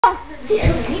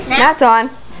That's on.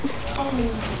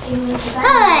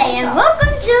 Hi, and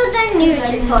welcome to the news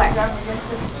report.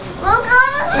 Welcome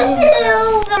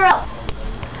to the road.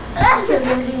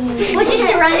 Which is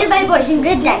surrounded by boys and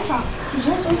good day.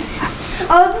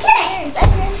 Okay.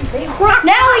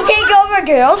 Now we take over,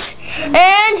 girls,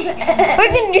 and we're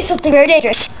going to do something very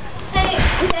dangerous. Hey,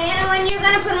 Diana, when are you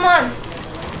going to put them on?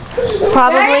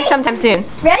 Probably Ready? sometime soon.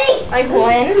 Ready? Like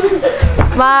when?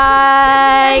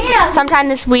 Like Yeah. sometime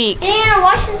this week. Diana,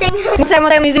 watch the thing. What time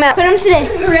will I use them out? Put them today.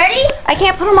 Ready? I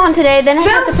can't put them on today. Then I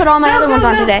have to put all my other ones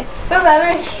on today. Put all of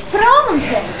them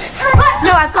today. What?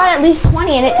 No, I've got at least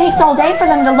 20, and it takes all day for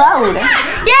them to load.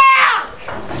 Yeah!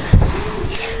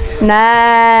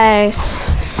 Nice.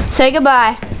 Say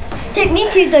goodbye. Take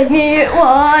me to the near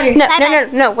water.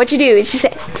 No. What you do is just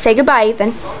say goodbye,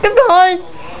 Ethan. Goodbye.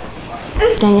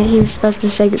 Dang it, he was supposed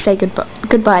to say goodbye.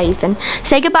 Goodbye, Ethan.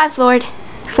 Say goodbye, Ford.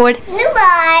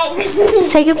 Goodbye.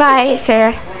 Say goodbye,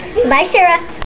 Sarah. Bye, Sarah.